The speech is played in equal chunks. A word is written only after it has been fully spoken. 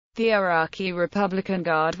The Iraqi Republican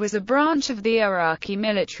Guard was a branch of the Iraqi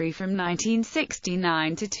military from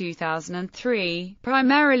 1969 to 2003,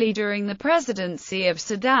 primarily during the presidency of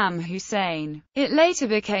Saddam Hussein. It later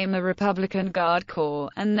became the Republican Guard Corps,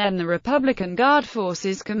 and then the Republican Guard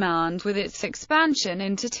Forces Command, with its expansion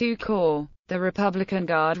into two corps. The Republican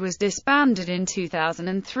Guard was disbanded in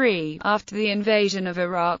 2003, after the invasion of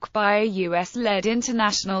Iraq by a US-led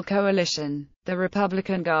international coalition. The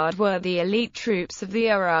Republican Guard were the elite troops of the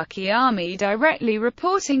Iraqi army directly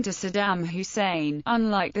reporting to Saddam Hussein,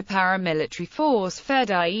 unlike the paramilitary force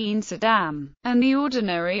Fedayeen Saddam, and the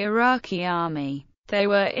ordinary Iraqi army. They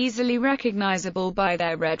were easily recognizable by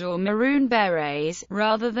their red or maroon berets,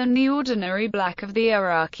 rather than the ordinary black of the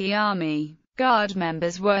Iraqi army. Guard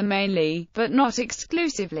members were mainly, but not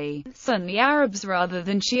exclusively, Sunni Arabs rather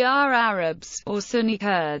than Shia Arabs, or Sunni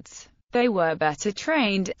Kurds. They were better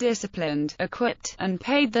trained, disciplined, equipped, and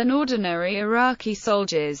paid than ordinary Iraqi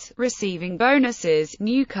soldiers, receiving bonuses,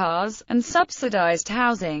 new cars, and subsidized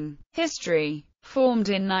housing. History. Formed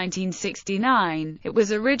in 1969, it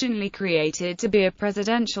was originally created to be a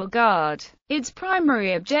presidential guard. Its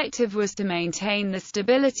primary objective was to maintain the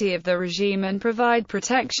stability of the regime and provide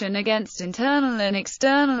protection against internal and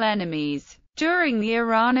external enemies. During the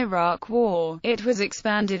Iran-Iraq War, it was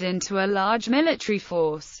expanded into a large military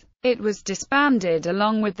force. It was disbanded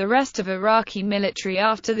along with the rest of Iraqi military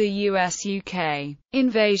after the US-UK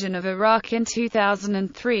invasion of Iraq in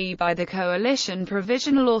 2003 by the Coalition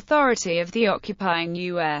Provisional Authority of the occupying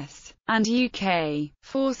US and UK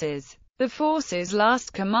forces. The force's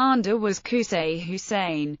last commander was Qusay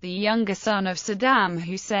Hussein, the younger son of Saddam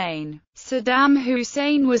Hussein. Saddam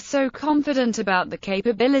Hussein was so confident about the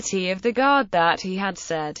capability of the Guard that he had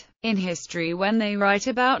said, in history, when they write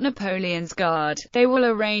about Napoleon's Guard, they will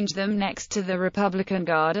arrange them next to the Republican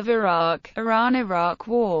Guard of Iraq. Iran-Iraq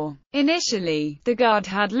War. Initially, the Guard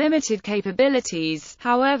had limited capabilities.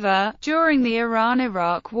 However, during the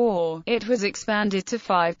Iran-Iraq War, it was expanded to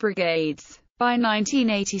 5 brigades. By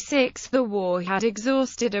 1986, the war had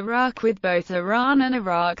exhausted Iraq, with both Iran and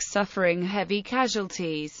Iraq suffering heavy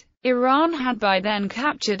casualties. Iran had by then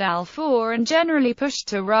captured Al-Fur and generally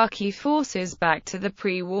pushed Iraqi forces back to the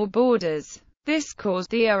pre-war borders. This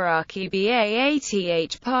caused the Iraqi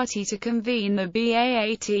Ba'ath Party to convene the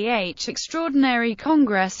Ba'ath Extraordinary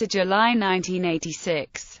Congress in July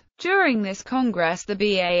 1986. During this Congress, the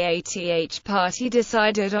Ba'ath Party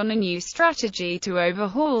decided on a new strategy to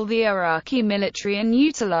overhaul the Iraqi military and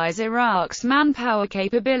utilize Iraq's manpower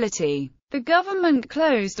capability. The government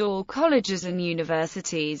closed all colleges and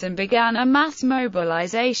universities and began a mass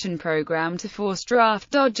mobilization program to force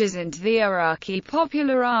draft dodgers into the Iraqi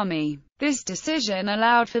Popular Army. This decision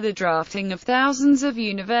allowed for the drafting of thousands of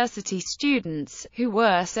university students, who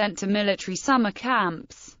were sent to military summer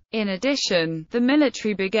camps. In addition, the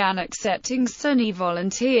military began accepting Sunni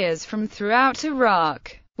volunteers from throughout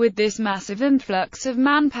Iraq. With this massive influx of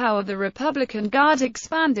manpower, the Republican Guard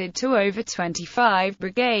expanded to over 25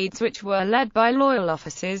 brigades, which were led by loyal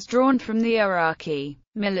officers drawn from the Iraqi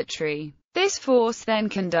military. This force then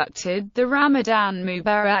conducted the Ramadan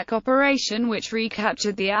Mubarak operation, which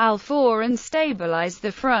recaptured the Al-Fur and stabilized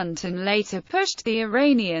the front and later pushed the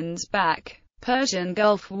Iranians back. Persian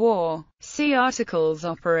Gulf War. See articles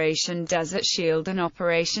Operation Desert Shield and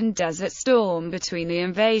Operation Desert Storm. Between the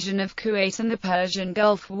invasion of Kuwait and the Persian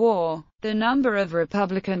Gulf War, the number of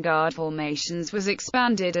Republican Guard formations was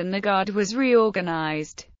expanded and the Guard was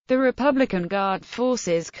reorganized. The Republican Guard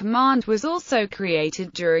Forces Command was also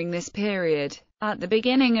created during this period. At the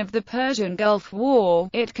beginning of the Persian Gulf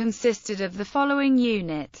War, it consisted of the following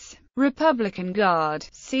units: Republican Guard,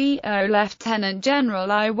 CO Lieutenant General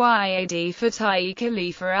Iyad Fatai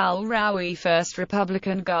Khalifa al-Rawi 1st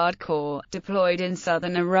Republican Guard Corps, deployed in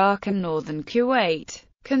southern Iraq and northern Kuwait.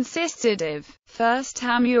 Consisted of 1st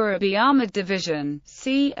Hammurabi Armored Division,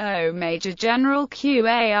 CO Major General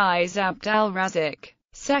Qais Abd al-Razik.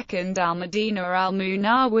 2nd Al-Madina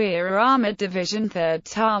al-Munawwir Armored Division, 3rd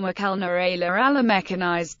Tarmak al-Narayla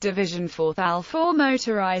al-Mechanized Division, 4th Al-Fur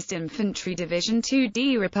Motorized Infantry Division.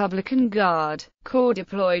 2D Republican Guard Corps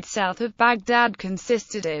deployed south of Baghdad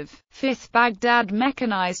consisted of 5th Baghdad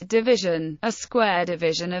Mechanized Division, a square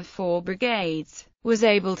division of 4 brigades. Was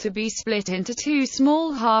able to be split into 2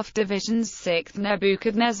 small half-divisions: 6th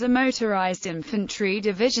Nebuchadnezzar Motorized Infantry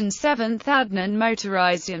Division, 7th Adnan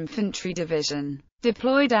Motorized Infantry Division.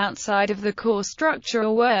 Deployed outside of the core structure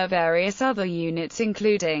were various other units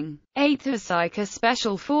including 8th Osaka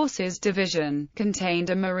Special Forces Division,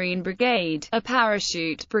 contained a Marine Brigade, a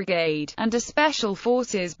Parachute Brigade, and a Special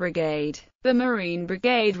Forces Brigade. The Marine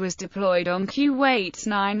Brigade was deployed on Kuwait's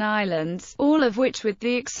 9 islands, all of which with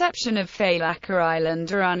the exception of Failaka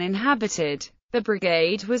Island are uninhabited. The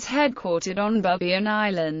brigade was headquartered on Bubiyan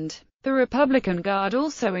Island. The Republican Guard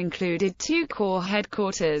also included 2 corps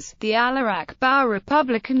headquarters, the al Iraq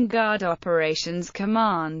Republican Guard Operations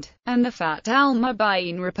Command, and the Fath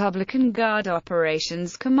al-Mubayyin Republican Guard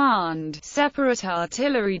Operations Command, separate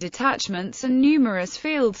artillery detachments and numerous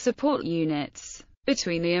field support units.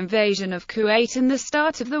 Between the invasion of Kuwait and the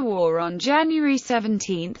start of the war on January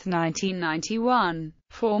 17, 1991,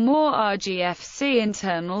 4 more RGFC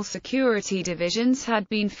internal security divisions had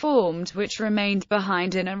been formed which remained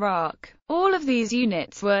behind in Iraq. All of these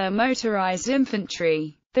units were motorized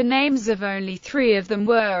infantry. The names of only 3 of them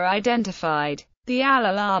were identified: the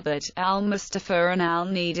Al-Abad, Al-Mustafa and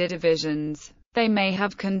Al-Nida divisions. They may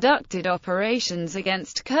have conducted operations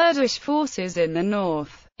against Kurdish forces in the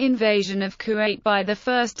north. Invasion of Kuwait. By the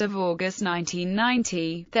 1st of August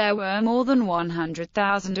 1990, there were more than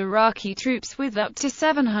 100,000 Iraqi troops with up to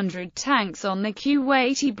 700 tanks on the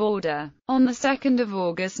Kuwaiti border. On the 2nd of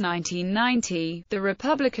August 1990, the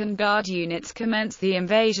Republican Guard units commenced the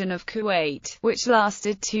invasion of Kuwait, which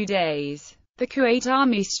lasted 2 days. The Kuwait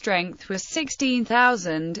army strength was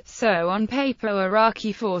 16,000, so on paper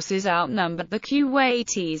Iraqi forces outnumbered the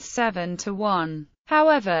Kuwaitis 7-1.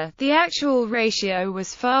 However, the actual ratio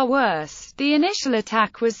was far worse. The initial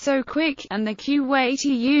attack was so quick, and the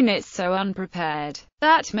Kuwaiti units so unprepared,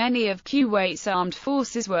 that many of Kuwait's armed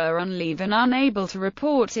forces were on leave and unable to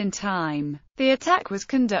report in time. The attack was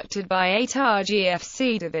conducted by 8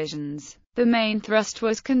 RGFC divisions. The main thrust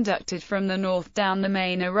was conducted from the north down the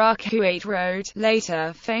main Iraq-Kuwait road,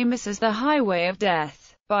 later famous as the Highway of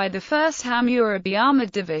Death, by the 1st Hammurabi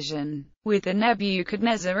Armored Division, with the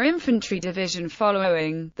Nebuchadnezzar Infantry Division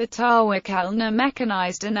following. The Tawakalna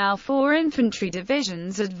Mechanized and Al-4 Infantry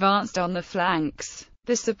Divisions advanced on the flanks.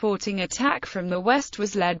 The supporting attack from the west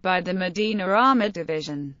was led by the Medina Armored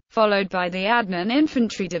Division, followed by the Adnan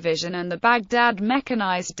Infantry Division and the Baghdad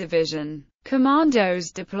Mechanized Division. Commandos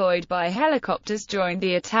deployed by helicopters joined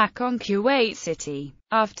the attack on Kuwait City.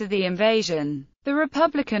 After the invasion, the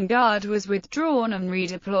Republican Guard was withdrawn and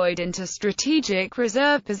redeployed into strategic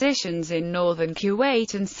reserve positions in northern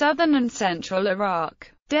Kuwait and southern and central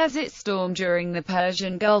Iraq. Desert Storm. During the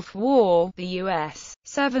Persian Gulf War, the U.S.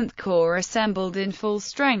 7th Corps assembled in full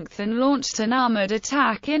strength and launched an armored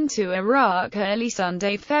attack into Iraq early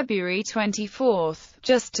Sunday, February 24,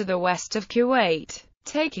 just to the west of Kuwait,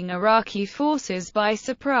 taking Iraqi forces by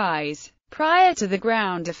surprise. Prior to the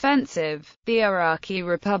ground offensive, the Iraqi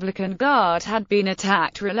Republican Guard had been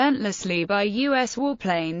attacked relentlessly by U.S.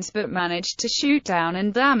 warplanes but managed to shoot down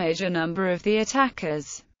and damage a number of the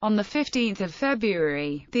attackers. On the 15th of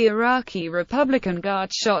February, the Iraqi Republican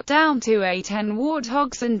Guard shot down 2 A-10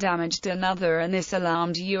 Warthogs and damaged another, and this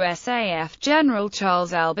alarmed USAF General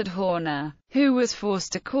Charles Albert Horner, who was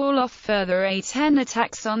forced to call off further A-10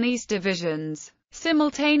 attacks on these divisions.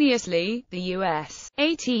 Simultaneously, the U.S.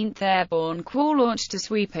 18th Airborne Corps launched a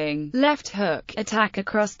sweeping, left-hook attack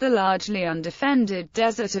across the largely undefended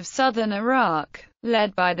desert of southern Iraq,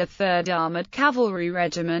 led by the 3rd Armored Cavalry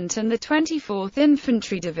Regiment and the 24th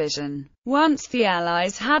Infantry Division. Once the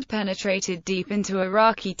Allies had penetrated deep into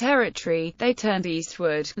Iraqi territory, they turned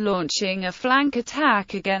eastward, launching a flank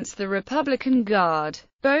attack against the Republican Guard.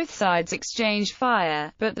 Both sides exchanged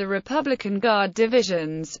fire, but the Republican Guard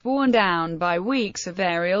divisions, worn down by weeks of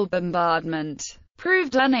aerial bombardment,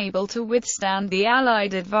 proved unable to withstand the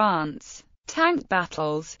Allied advance. Tank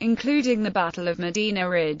battles, including the Battle of Medina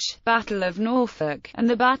Ridge, Battle of Norfolk, and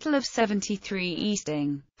the Battle of 73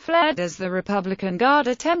 Easting, flared as the Republican Guard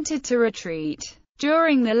attempted to retreat.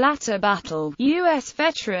 During the latter battle, U.S.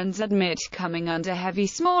 veterans admit coming under heavy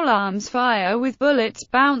small arms fire with bullets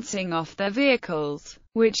bouncing off their vehicles,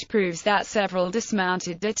 which proves that several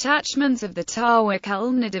dismounted detachments of the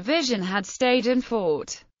Tawakalna Division had stayed and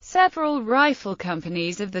fought. Several rifle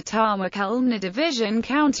companies of the Tawakalna Division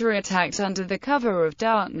counterattacked under the cover of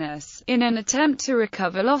darkness, in an attempt to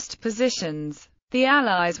recover lost positions. The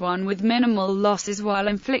Allies won with minimal losses while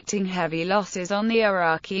inflicting heavy losses on the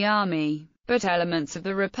Iraqi army, but elements of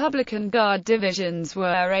the Republican Guard divisions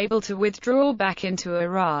were able to withdraw back into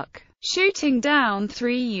Iraq, shooting down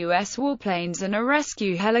 3 U.S. warplanes and a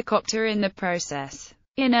rescue helicopter in the process.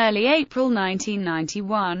 In early April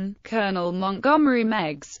 1991, Colonel Montgomery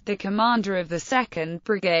Meigs, the commander of the 2nd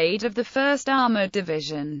Brigade of the 1st Armored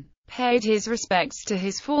Division, paid his respects to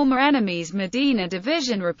his former enemy's Medina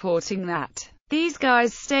Division, reporting that these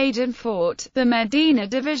guys stayed and fought. The Medina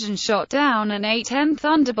Division shot down an A-10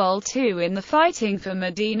 Thunderbolt II in the fighting for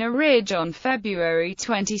Medina Ridge on February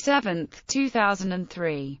 27,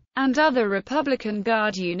 2003, and other Republican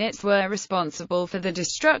Guard units were responsible for the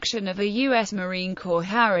destruction of a U.S. Marine Corps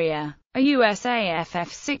Harrier, a USAF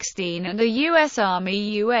F-16 and a U.S.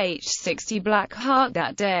 Army UH-60 Black Hawk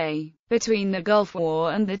that day. Between the Gulf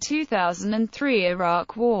War and the 2003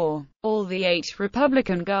 Iraq War, all the 8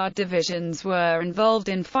 Republican Guard divisions were involved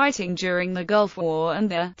in fighting during the Gulf War, and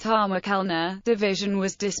the Tawakalna division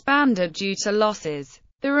was disbanded due to losses.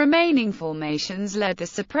 The remaining formations led the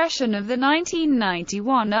suppression of the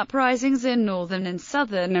 1991 uprisings in northern and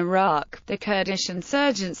southern Iraq, the Kurdish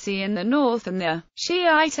insurgency in the north and the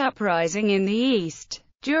Shiite uprising in the east.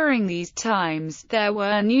 During these times, there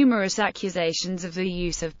were numerous accusations of the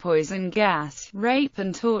use of poison gas, rape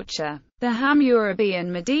and torture. The Hammurabi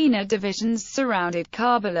and Medina divisions surrounded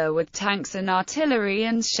Karbala with tanks and artillery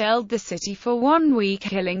and shelled the city for 1 week,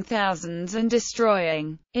 killing thousands and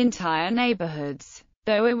destroying entire neighborhoods.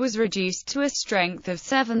 Though it was reduced to a strength of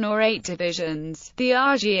 7 or 8 divisions, the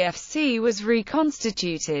RGFC was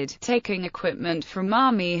reconstituted, taking equipment from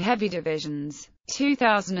Army heavy divisions.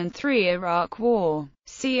 2003 Iraq War.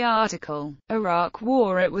 See article. Iraq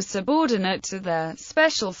War. It was subordinate to the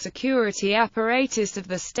special security apparatus of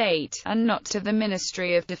the state, and not to the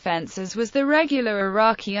Ministry of Defense as was the regular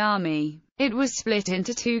Iraqi army. It was split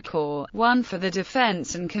into 2 corps, one for the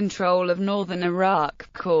defense and control of northern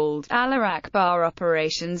Iraq, called Al-Akbar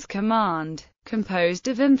Operations Command, composed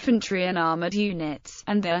of infantry and armored units,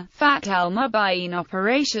 and the Fath al-Mubayin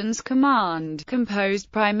Operations Command,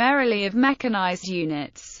 composed primarily of mechanized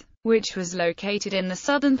units, which was located in the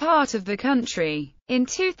southern part of the country. In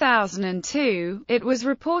 2002, it was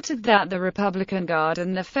reported that the Republican Guard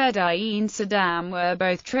and the Fedayeen Saddam were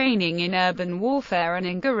both training in urban warfare and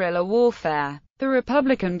in guerrilla warfare. The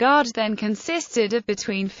Republican Guard then consisted of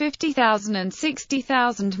between 50,000 and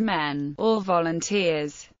 60,000 men, all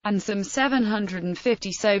volunteers, and some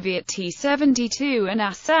 750 Soviet T-72 and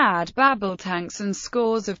Assad Babel tanks and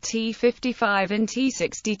scores of T-55 and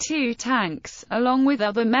T-62 tanks, along with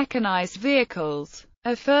other mechanized vehicles.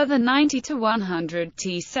 A further 90 to 100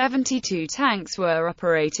 T-72 tanks were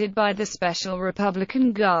operated by the Special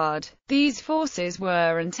Republican Guard. These forces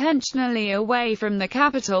were intentionally away from the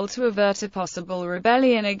capital to avert a possible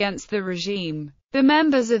rebellion against the regime. The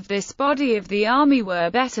members of this body of the army were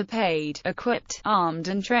better paid, equipped, armed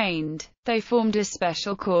and trained. They formed a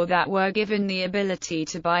special corps that were given the ability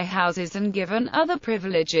to buy houses and given other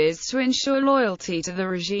privileges to ensure loyalty to the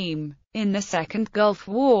regime. In the Second Gulf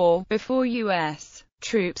War, before U.S.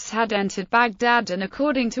 troops had entered Baghdad, and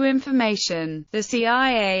according to information, the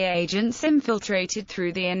CIA agents infiltrated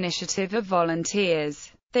through the initiative of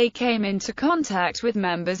volunteers. They came into contact with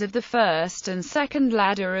members of the first and second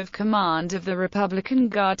ladder of command of the Republican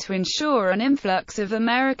Guard to ensure an influx of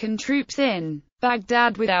American troops in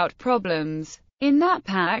Baghdad without problems. In that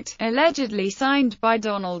pact, allegedly signed by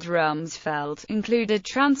Donald Rumsfeld, included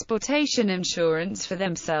transportation insurance for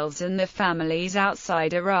themselves and their families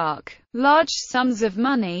outside Iraq, large sums of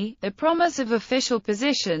money, the promise of official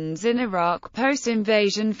positions in Iraq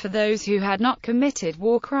post-invasion for those who had not committed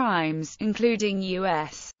war crimes, including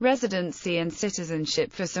U.S. residency and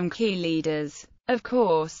citizenship for some key leaders. Of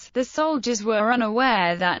course, the soldiers were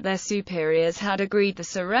unaware that their superiors had agreed the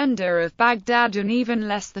surrender of Baghdad and even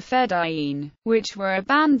less the Fedayeen, which were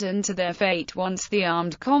abandoned to their fate once the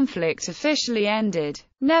armed conflict officially ended.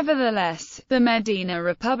 Nevertheless, the Medina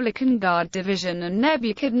Republican Guard Division and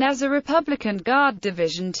Nebuchadnezzar Republican Guard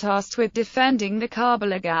Division tasked with defending the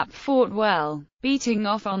Karbala Gap fought well, beating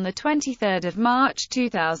off on the 23rd of March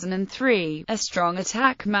 2003, a strong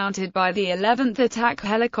attack mounted by the 11th Attack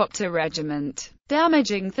Helicopter Regiment,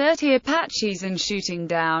 damaging 30 Apaches and shooting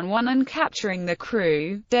down 1 and capturing the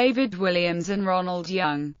crew, David Williams and Ronald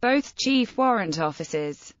Young, both chief warrant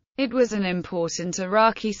officers. It was an important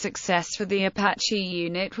Iraqi success, for the Apache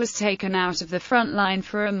unit was taken out of the front line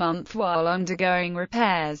for a month while undergoing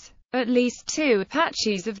repairs. At least 2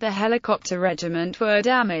 Apaches of the helicopter regiment were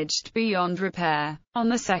damaged beyond repair. On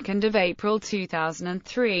the 2nd of April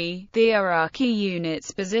 2003, the Iraqi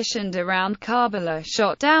units positioned around Karbala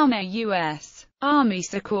shot down a U.S. Army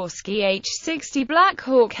Sikorsky H-60 Black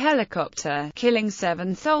Hawk helicopter, killing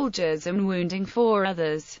 7 soldiers and wounding 4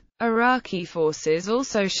 others. Iraqi forces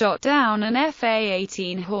also shot down an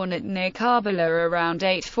Fa-18 Hornet near Karbala around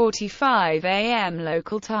 8:45 a.m.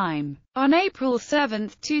 local time. On April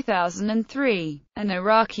 7, 2003, an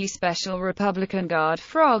Iraqi Special Republican Guard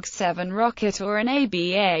Frog-7 rocket or an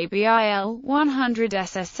ABABIL-100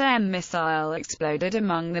 SSM missile exploded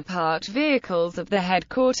among the parked vehicles of the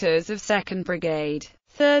headquarters of 2nd Brigade,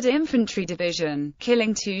 3rd Infantry Division,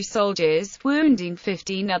 killing 2 soldiers, wounding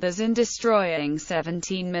 15 others and destroying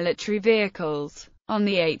 17 military vehicles. On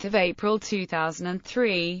 8 April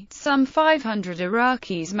 2003, some 500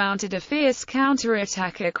 Iraqis mounted a fierce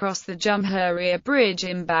counterattack across the Jamhūriyy bridge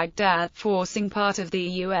in Baghdad, forcing part of the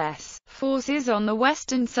U.S. forces on the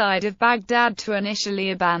western side of Baghdad to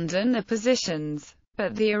initially abandon the positions.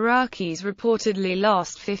 But the Iraqis reportedly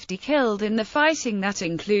lost 50 killed in the fighting that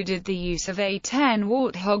included the use of A-10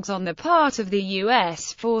 Warthogs on the part of the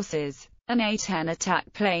U.S. forces. An A-10 attack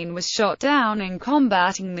plane was shot down in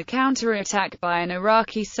combating the counterattack by an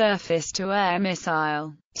Iraqi surface-to-air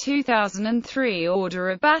missile. 2003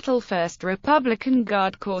 Order of Battle 1st Republican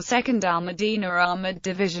Guard Corps 2nd Al-Medina Armored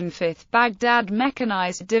Division 5th Baghdad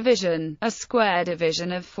Mechanized Division, a square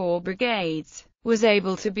division of 4 brigades, was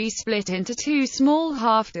able to be split into 2 small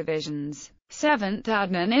half-divisions. 7th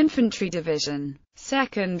Adnan Infantry Division,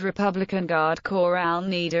 2nd Republican Guard Corps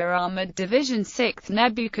Al-Nida Armored Division 6th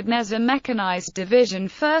Nebuchadnezzar Mechanized Division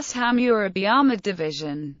 1st Hammurabi Armored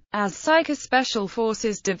Division, as-Syker Special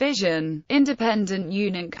Forces Division, independent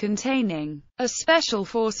unit containing a Special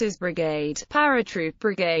Forces Brigade, Paratroop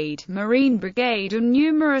Brigade, Marine Brigade and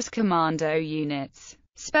numerous commando units.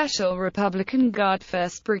 Special Republican Guard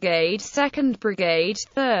 1st Brigade, 2nd Brigade,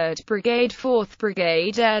 3rd Brigade, 4th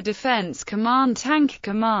Brigade Air Defense Command Tank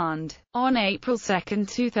Command. On April 2,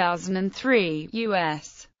 2003,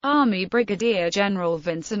 U.S. Army Brigadier General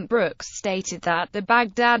Vincent Brooks stated that the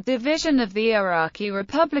Baghdad division of the Iraqi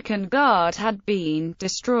Republican Guard had been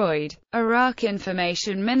destroyed. Iraq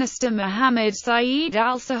Information Minister Mohammed Saeed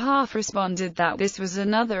al-Sahaf responded that this was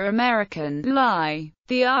another American lie.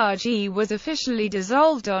 The RG was officially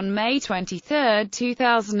dissolved on May 23,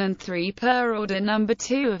 2003 per Order No.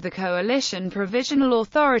 2 of the Coalition Provisional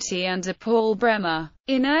Authority under Paul Bremer.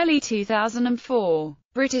 In early 2004,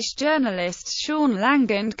 British journalist Sean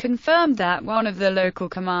Langand confirmed that one of the local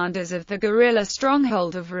commanders of the guerrilla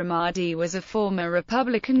stronghold of Ramadi was a former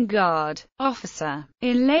Republican Guard officer.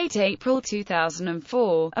 In late April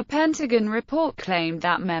 2004, a Pentagon report claimed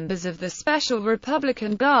that members of the Special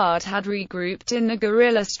Republican Guard had regrouped in the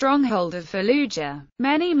guerrilla stronghold of Fallujah.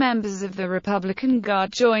 Many members of the Republican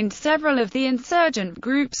Guard joined several of the insurgent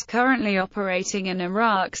groups currently operating in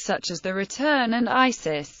Iraq, such as the Return and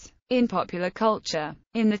ISIS. In popular culture,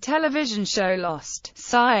 in the television show Lost,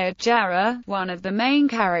 Syed Jarrah, one of the main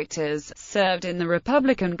characters, served in the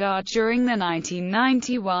Republican Guard during the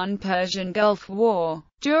 1991 Persian Gulf War.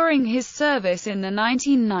 During his service in the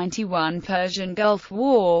 1991 Persian Gulf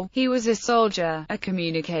War, he was a soldier, a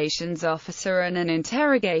communications officer and an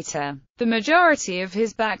interrogator. The majority of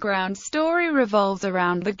his background story revolves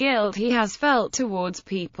around the guilt he has felt towards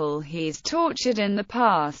people he's tortured in the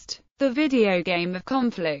past. The video game of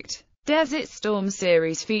conflict, Desert Storm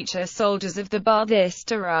series features soldiers of the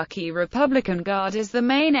Ba'athist Iraqi Republican Guard as the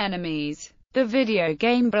main enemies. The video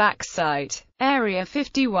game Black Site, Area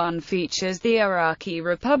 51 features the Iraqi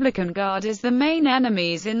Republican Guard as the main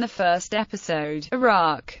enemies in the first episode.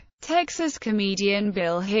 Iraq, Texas comedian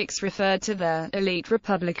Bill Hicks referred to the elite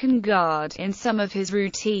Republican Guard in some of his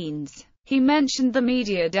routines. He mentioned the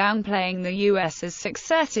media downplaying the U.S.'s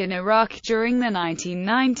success in Iraq during the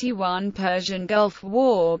 1991 Persian Gulf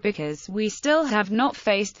War because we still have not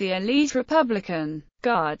faced the elite Republican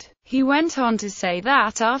Guard. He went on to say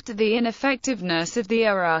that after the ineffectiveness of the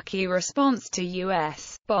Iraqi response to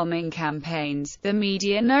U.S. bombing campaigns, the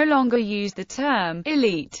media no longer used the term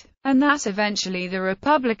elite, and that eventually the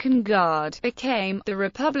Republican Guard became, the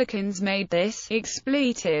Republicans made this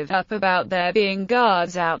expletive up about there being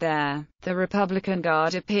guards out there. The Republican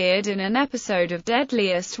Guard appeared in an episode of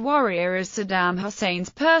Deadliest Warrior as Saddam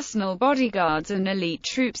Hussein's personal bodyguards and elite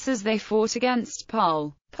troops as they fought against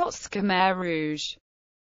Pol Pot's Khmer Rouge.